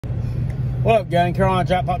What up, gang? Carolina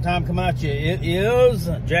Jackpot time coming at you. It is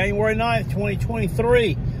January 9th,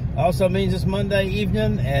 2023. Also means it's Monday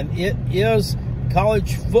evening, and it is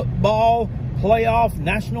college football playoff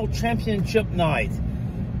national championship night.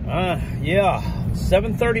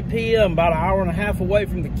 7:30 p.m., about an hour and a half away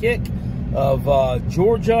from the kick of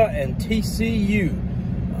Georgia and TCU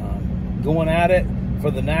going at it for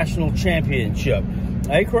the national championship.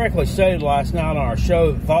 They correctly stated last night on our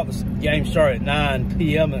show that thought the game started at 9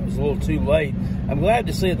 p.m. and it was a little too late. I'm glad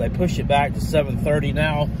to see that they pushed it back to 7:30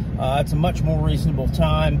 now. It's a much more reasonable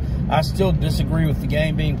time. I still disagree with the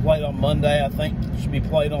game being played on Monday. I think it should be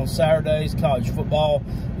played on Saturdays. College football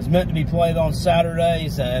is meant to be played on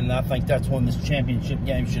Saturdays, and I think that's when this championship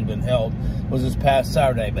game should have been held, was this past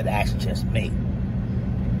Saturday, but that's just me.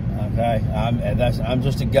 Okay? I'm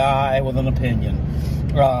just a guy with an opinion.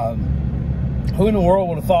 Who in the world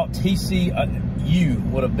would have thought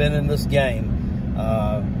TCU would have been in this game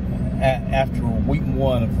after week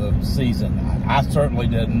one of the season? I certainly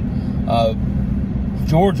didn't.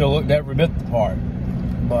 Georgia looked every bit the part.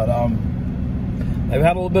 But they've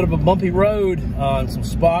had a little bit of a bumpy road on some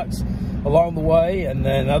spots along the way, and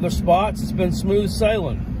then other spots it's been smooth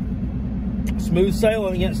sailing. Smooth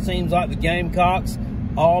sailing against teams like the Gamecocks,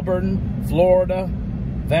 Auburn, Florida,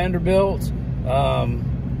 Vanderbilt.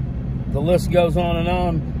 The list goes on and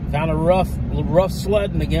on. Kind of rough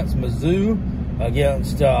sledding against Mizzou,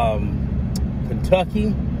 against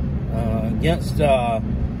Kentucky, against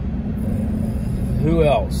who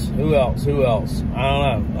else? I don't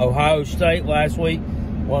know. Ohio State last week,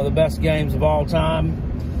 one of the best games of all time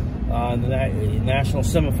in the national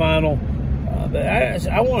semifinal. But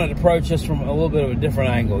I wanted to approach this from a little bit of a different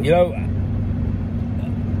angle. You know,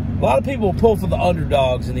 a lot of people pull for the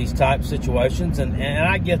underdogs in these type situations, and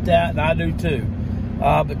I get that, and I do too.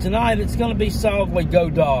 But tonight, it's going to be solidly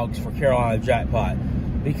go dogs for Carolina Jackpot,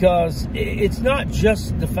 because it's not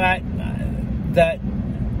just the fact that,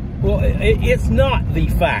 well, it's not the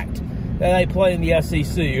fact that they play in the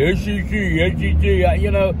SEC. You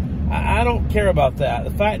know, I don't care about that.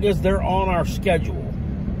 The fact is they're on our schedule.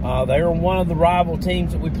 They are one of the rival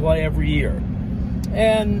teams that we play every year.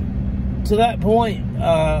 And to that point,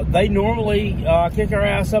 they normally kick our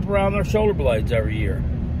ass up around their shoulder blades every year.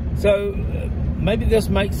 So maybe this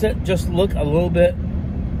makes it just look a little bit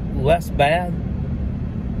less bad.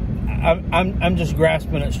 I'm just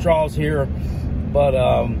grasping at straws here, but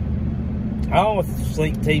I always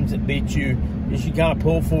think teams that beat you should kind of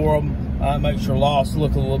pull for them, make your loss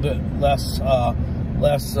look a little bit less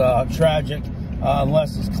tragic.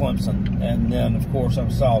 Unless it's Clemson, and then of course I'm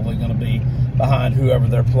solidly going to be behind whoever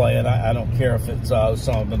they're playing. I don't care if it's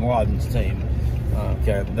Osama bin Laden's team.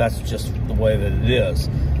 Okay, that's just the way that it is.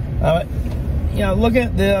 You know, looking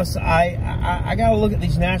at this, I got to look at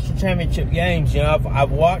these national championship games. You know, I've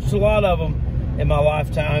watched a lot of them in my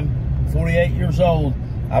lifetime. 48 years old.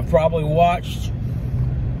 I've probably watched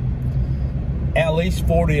at least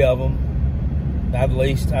 40 of them. At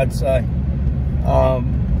least, I'd say.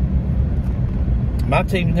 My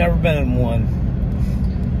team's never been in one.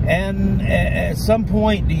 And at some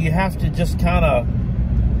point, do you have to just kind of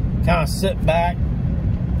sit back,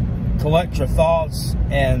 collect your thoughts,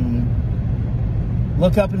 and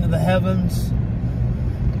look up into the heavens,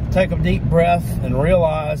 take a deep breath, and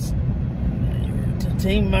realize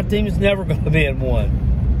my team is never going to be in one.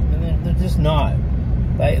 And they're just not.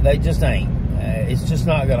 They just ain't. It's just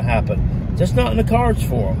not going to happen. Just not in the cards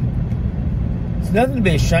for them. It's nothing to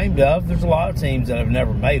be ashamed of. There's a lot of teams that have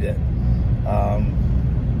never made it.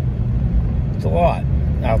 It's a lot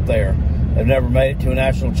out there. They've never made it to a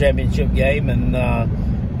national championship game, and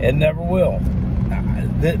never will.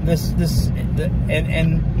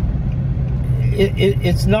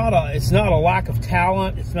 It's not a lack of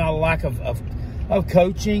talent. It's not a lack of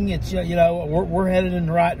coaching. It's, you know, we're headed in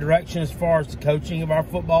the right direction as far as the coaching of our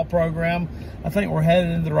football program. I think we're headed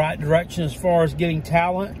in the right direction as far as getting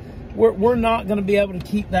talent. We're not going to be able to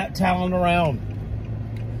keep that talent around.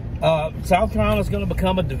 South Carolina is going to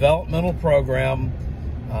become a developmental program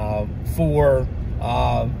for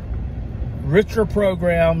richer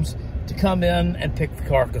programs to come in and pick the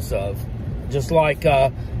carcass of. Just like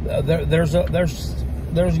there's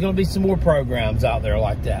going to be some more programs out there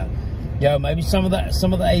like that. You know, maybe some of the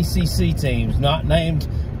ACC teams, not named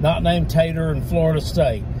Tater and Florida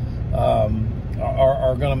State,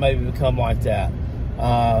 are going to maybe become like that.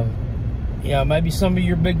 You know, maybe some of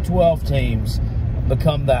your Big 12 teams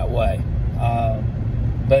become that way.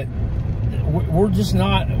 But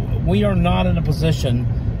we are not in a position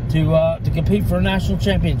to compete for a national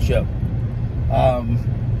championship.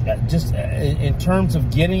 Just in terms of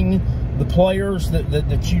getting the players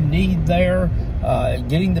that you need there,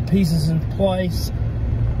 getting the pieces in place.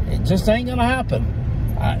 It just ain't going to happen.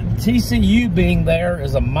 TCU being there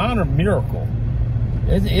is a minor miracle.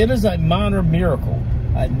 It is a minor miracle.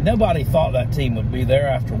 Nobody thought that team would be there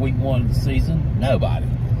after week 1 of the season. Nobody.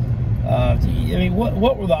 I mean,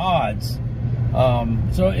 what were the odds?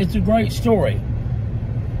 So it's a great story.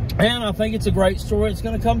 And I think it's a great story. It's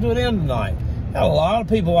going to come to an end tonight. Got a lot of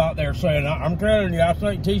people out there saying, I'm telling you, I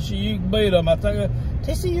think TCU can beat them. I think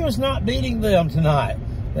TCU is not beating them tonight.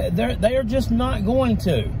 They are just not going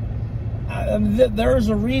to. There is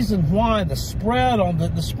a reason why the spread on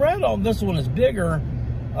this one is bigger.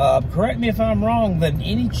 Correct me if I'm wrong, than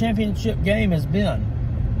any championship game has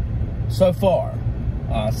been so far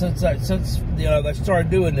since they started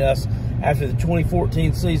doing this after the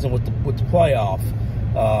 2014 season with the playoff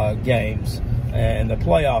games and the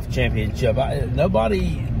playoff championship.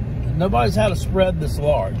 Nobody's had a spread this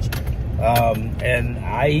large, and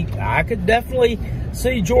I could definitely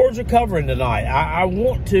see Georgia covering tonight. I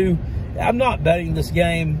want to. I'm not betting this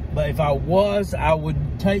game, but if I was, I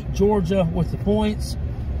would take Georgia with the points.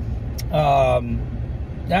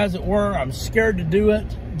 As it were, I'm scared to do it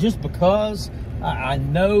just because I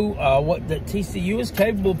know that TCU is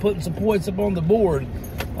capable of putting some points up on the board,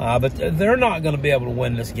 but they're not going to be able to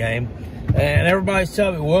win this game. And everybody's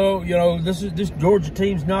telling me, well, you know, this Georgia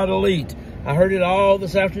team's not elite. I heard it all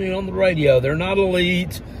this afternoon on the radio. They're not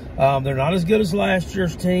elite. They're not as good as last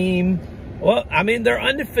year's team. Well, I mean, they're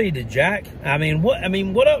undefeated, Jack. I mean,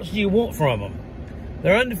 what else do you want from them?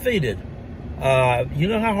 They're undefeated. You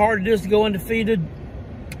know how hard it is to go undefeated?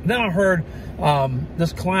 Then I heard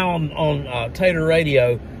this clown on Tater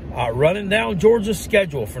Radio running down Georgia's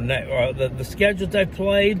schedule for the schedule they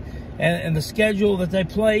played and the schedule that they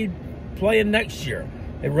playing next year.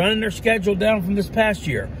 They're running their schedule down from this past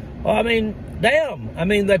year. Well, I mean, damn. I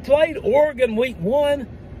mean, they played Oregon week 1.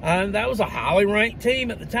 And that was a highly ranked team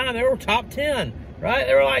at the time. They were top 10, right?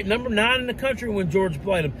 They were like number 9 in the country when Georgia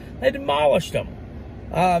played them. They demolished them.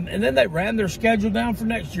 And then they ran their schedule down for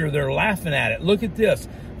next year. They're laughing at it. Look at this.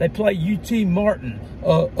 They play UT Martin.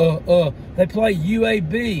 They play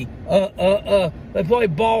UAB. They play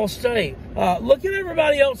Ball State. Look at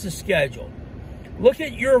everybody else's schedule. Look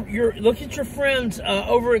at your friends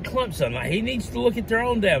over at Clemson. Like, he needs to look at their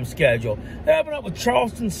own damn schedule. They open up with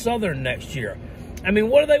Charleston Southern next year. I mean,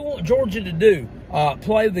 what do they want Georgia to do?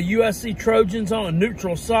 Play the USC Trojans on a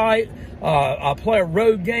neutral site, play a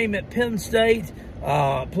road game at Penn State,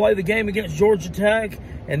 play the game against Georgia Tech,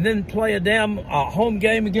 and then play a damn home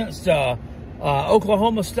game against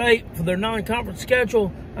Oklahoma State for their non-conference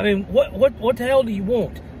schedule. I mean, what the hell do you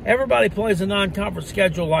want? Everybody plays a non-conference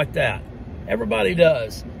schedule like that. Everybody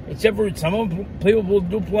does. Except for some people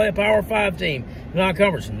will play a Power 5 team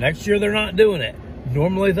non-conference. Next year, they're not doing it.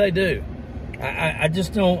 Normally, they do. I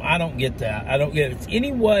just don't. I don't get that. I don't get it. It's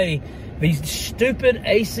any way these stupid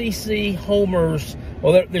ACC homers,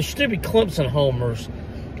 well, they're stupid Clemson homers,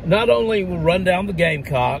 not only will run down the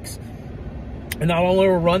Gamecocks, and not only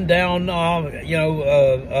will run down,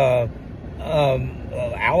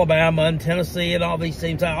 Alabama and Tennessee and all these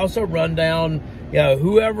teams. I also run down,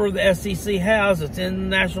 whoever the SEC has that's in the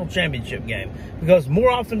national championship game. Because more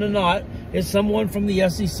often than not, it's someone from the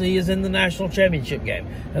SEC is in the national championship game.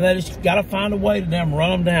 And they just got to find a way to damn run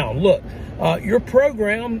them down. Look, your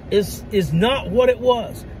program is not what it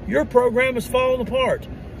was. Your program is falling apart.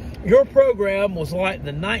 Your program was like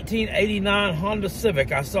the 1989 Honda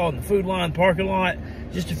Civic I saw in the Food Line parking lot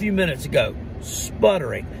just a few minutes ago.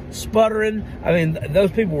 Sputtering. I mean,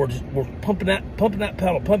 those people were pumping that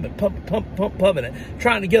pedal, pumping it,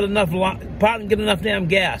 trying to get enough damn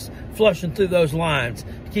gas flushing through those lines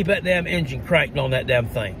to keep that damn engine cranked on that damn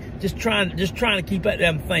thing. Just trying to keep that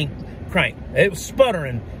damn thing cranked. It was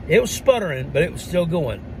sputtering, but it was still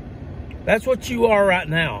going. That's what you are right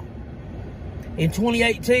now. In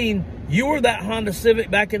 2018, you were that Honda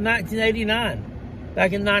Civic back in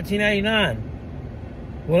 1989.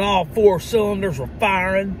 When all 4 cylinders were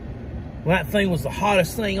firing, when that thing was the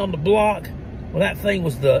hottest thing on the block, when that thing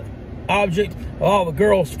was the object of all the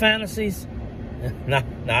girls' fantasies. Not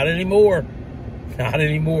anymore. Not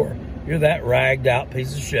anymore. You're that ragged out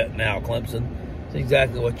piece of shit now, Clemson. That's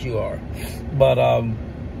exactly what you are. But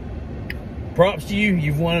props to you.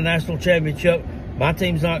 You've won a national championship. My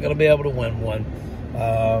team's not going to be able to win one.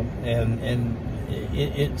 And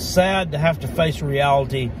it's sad to have to face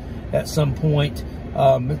reality at some point.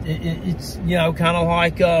 It's kind of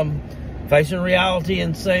like facing reality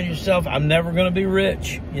and saying to yourself, I'm never going to be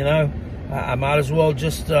rich. I might as well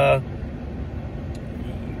just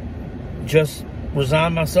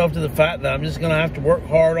resign myself to the fact that I'm just going to have to work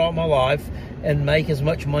hard all my life and make as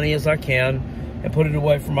much money as I can and put it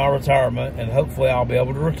away for my retirement, and hopefully I'll be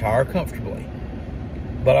able to retire comfortably.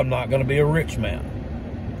 But I'm not going to be a rich man.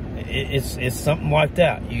 It's something like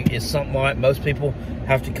that. It's something like most people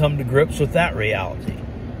have to come to grips with that reality.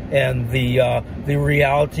 And the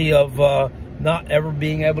reality of not ever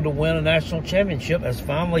being able to win a national championship has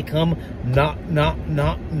finally come knocking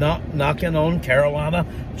on Carolina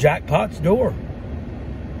Jackpot's door.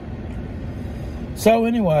 So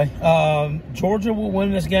anyway, Georgia will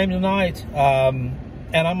win this game tonight, and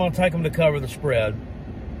I'm going to take them to cover the spread.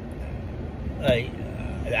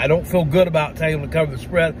 I don't feel good about taking them to cover the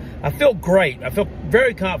spread. I feel great. I feel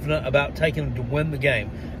very confident about taking them to win the game.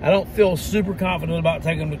 I don't feel super confident about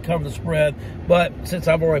taking them to cover the spread, but since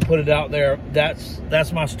I've already put it out there,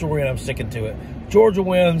 that's my story, and I'm sticking to it. Georgia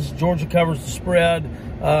wins. Georgia covers the spread.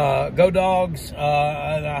 Go Dogs,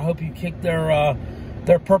 and I hope you kick their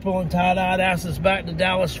purple and tie-dyed asses back to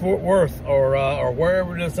Dallas, Fort Worth, or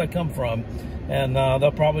wherever it is they come from, and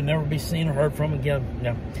they'll probably never be seen or heard from again.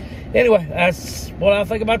 Yeah. Anyway, that's what I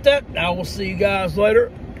think about that. I will see you guys later.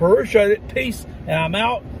 Appreciate it. Peace. And I'm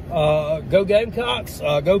out. Go Gamecocks.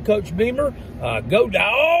 Go Coach Beamer. Go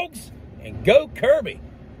Dogs. And go Kirby.